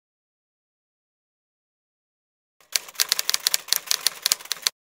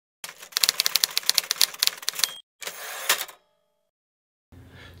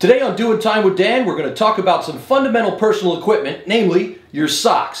Today on Doing Time with Dan, we're going to talk about some fundamental personal equipment, namely your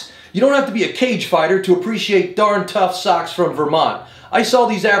socks. You don't have to be a cage fighter to appreciate darn tough socks from Vermont. I saw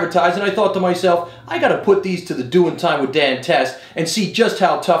these advertised and I thought to myself, I got to put these to the Doing Time with Dan test and see just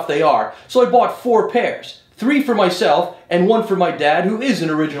how tough they are. So I bought 4 pairs. 3 for myself and 1 for my dad, who is an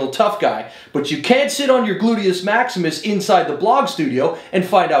original tough guy. But you can't sit on your gluteus maximus inside the blog studio and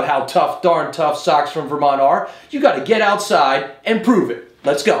find out how tough, darn tough socks from Vermont are. You got to get outside and prove it.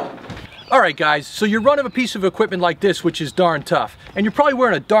 Let's go. Alright guys, so you're running a piece of equipment like this, which is darn tough, and you're probably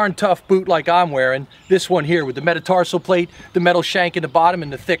wearing a darn tough boot like I'm wearing, this one here with the metatarsal plate, the metal shank in the bottom,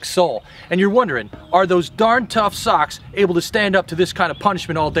 and the thick sole. And you're wondering, are those darn tough socks able to stand up to this kind of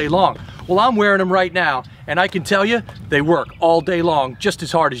punishment all day long? Well, I'm wearing them right now, and I can tell you, they work all day long just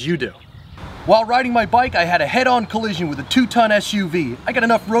as hard as you do. While riding my bike, I had a head-on collision with a 2-ton SUV. I got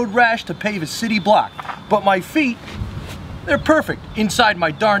enough road rash to pave a city block, but my feet, they're perfect inside my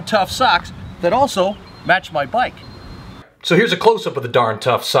darn tough socks that also match my bike. So here's a close-up of the darn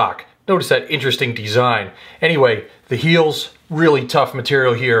tough sock. Notice that interesting design. Anyway, the heels, really tough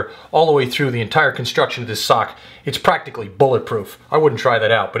material here all the way through the entire construction of this sock. It's practically bulletproof. I wouldn't try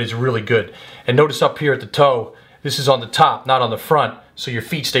that out, but it's really good. And notice up here at the toe, this is on the top, not on the front, so your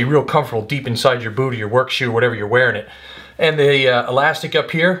feet stay real comfortable deep inside your boot or your work shoe, whatever you're wearing it. And the elastic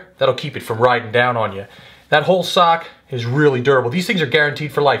up here, that'll keep it from riding down on you. That whole sock is really durable. These things are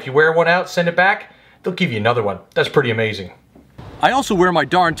guaranteed for life. You wear one out, send it back, they'll give you another one. That's pretty amazing. I also wear my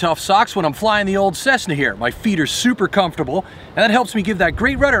darn tough socks when I'm flying the old Cessna here. My feet are super comfortable, and that helps me give that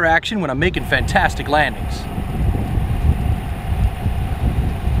great rudder action when I'm making fantastic landings.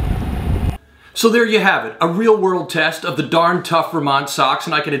 So there you have it, a real world test of the darn tough Vermont socks,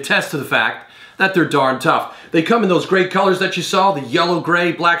 and I can attest to the fact that they're darn tough. They come in those great colors that you saw, the yellow,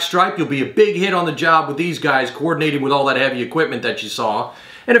 gray, black stripe. You'll be a big hit on the job with these guys, coordinated with all that heavy equipment that you saw.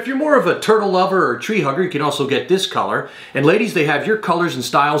 And if you're more of a turtle lover or a tree hugger, you can also get this color. And ladies, they have your colors and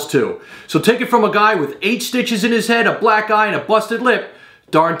styles too. So take it from a guy with 8 stitches in his head, a black eye, and a busted lip.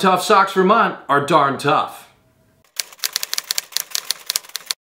 Darn tough socks Vermont are darn tough.